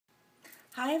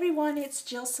Hi everyone, it's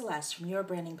Jill Celeste from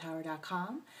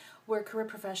yourbrandingpower.com, where career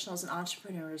professionals and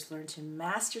entrepreneurs learn to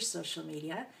master social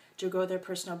media to grow their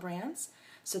personal brands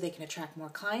so they can attract more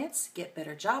clients, get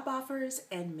better job offers,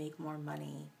 and make more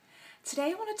money.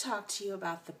 Today I want to talk to you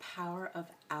about the power of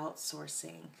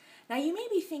outsourcing. Now you may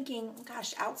be thinking,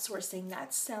 gosh, outsourcing,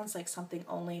 that sounds like something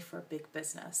only for big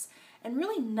business. And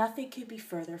really nothing could be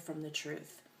further from the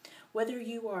truth. Whether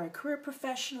you are a career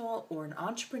professional or an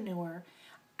entrepreneur,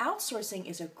 outsourcing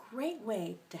is a great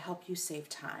way to help you save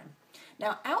time.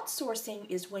 Now, outsourcing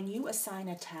is when you assign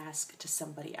a task to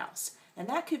somebody else. And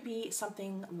that could be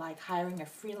something like hiring a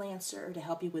freelancer to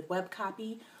help you with web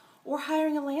copy or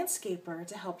hiring a landscaper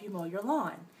to help you mow your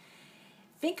lawn.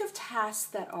 Think of tasks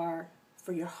that are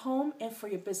for your home and for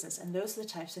your business, and those are the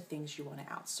types of things you want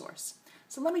to outsource.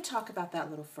 So let me talk about that a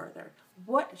little further.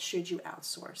 What should you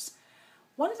outsource?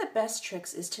 One of the best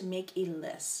tricks is to make a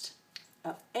list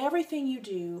of everything you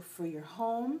do for your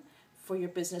home, for your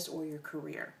business, or your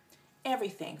career.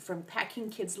 Everything from packing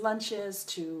kids' lunches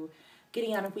to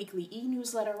getting out a weekly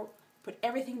e-newsletter, put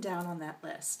everything down on that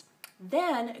list.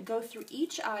 Then go through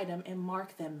each item and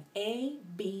mark them A,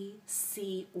 B,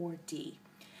 C, or D.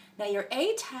 Now your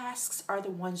A tasks are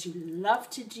the ones you love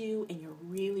to do and you're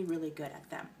really, really good at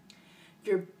them.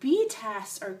 Your B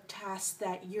tasks are tasks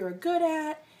that you're good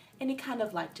at and you kind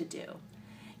of like to do.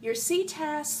 Your C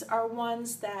tasks are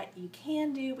ones that you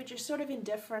can do, but you're sort of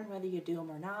indifferent whether you do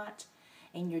them or not.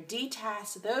 And your D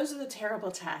tasks, those are the terrible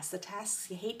tasks, the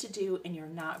tasks you hate to do and you're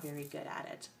not very good at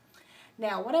it.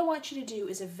 Now, what I want you to do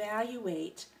is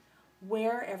evaluate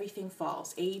where everything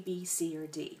falls, A, B, C, or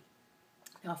D.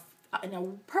 Now, in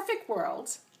a perfect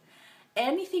world,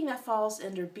 anything that falls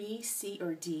under B, C,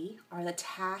 or D are the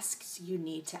tasks you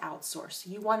need to outsource.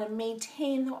 You want to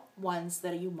maintain the ones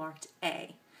that you marked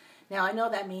A. Now, I know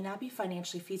that may not be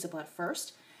financially feasible at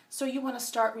first, so you want to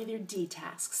start with your D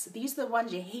tasks. These are the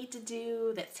ones you hate to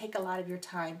do, that take a lot of your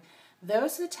time.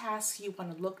 Those are the tasks you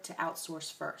want to look to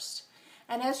outsource first.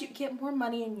 And as you get more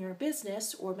money in your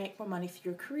business or make more money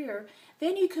through your career,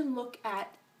 then you can look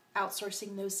at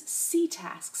outsourcing those C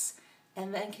tasks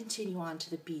and then continue on to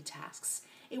the B tasks.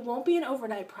 It won't be an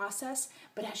overnight process,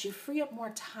 but as you free up more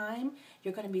time,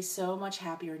 you're going to be so much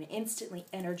happier and instantly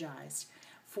energized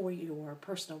for your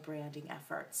personal branding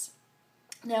efforts.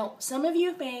 Now, some of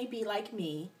you may be like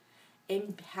me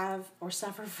and have or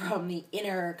suffer from the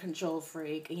inner control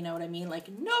freak, you know what I mean? Like,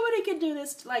 nobody can do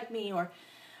this like me, or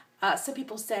some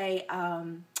people say, by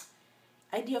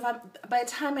the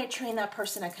time I trained that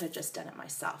person, I could have just done it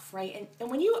myself, right?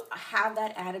 And when you have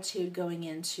that attitude going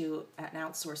into an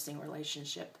outsourcing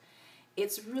relationship,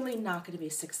 it's really not going to be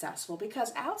successful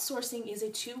because outsourcing is a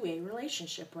two-way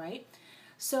relationship, right?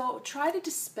 So try to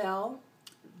dispel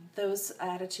those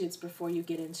attitudes before you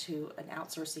get into an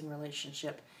outsourcing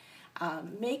relationship.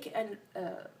 Make an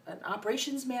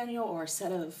operations manual or a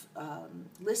set of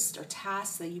lists or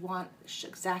tasks that you want,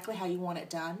 exactly how you want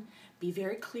it done. Be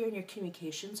very clear in your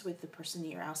communications with the person that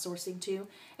you're outsourcing to,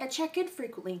 and check in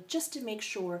frequently just to make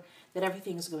sure that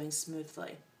everything is going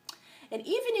smoothly. And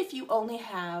even if you only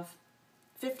have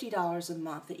 $50 a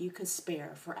month that you could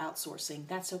spare for outsourcing,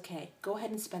 that's okay. Go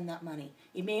ahead and spend that money.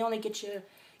 It may only get you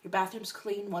your bathrooms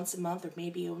cleaned once a month, or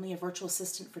maybe only a virtual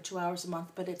assistant for 2 hours a month,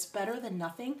 but it's better than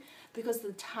nothing because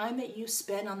the time that you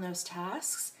spend on those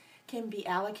tasks can be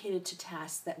allocated to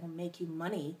tasks that will make you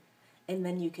money, and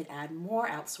then you can add more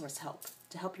outsource help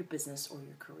to help your business or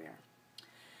your career.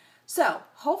 So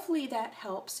hopefully that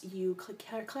helps you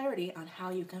get clarity on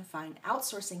how you can find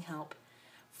outsourcing help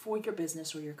for your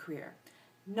business or your career.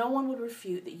 No one would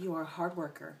refute that you are a hard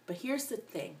worker, but here's the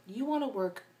thing. You want to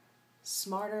work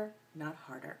smarter, not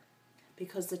harder,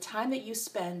 because the time that you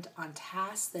spend on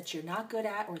tasks that you're not good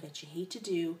at or that you hate to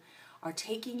do are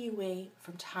taking you away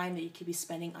from time that you could be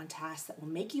spending on tasks that will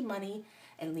make you money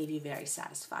and leave you very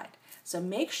satisfied. So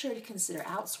make sure to consider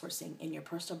outsourcing in your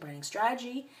personal branding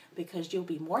strategy because you'll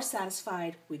be more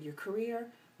satisfied with your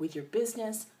career, with your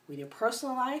business, with your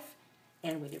personal life,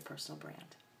 and with your personal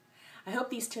brand. I hope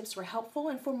these tips were helpful,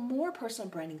 and for more personal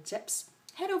branding tips,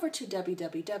 head over to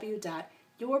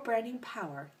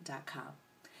www.yourbrandingpower.com.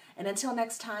 And until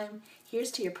next time, here's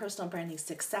to your personal branding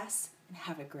success, and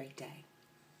have a great day.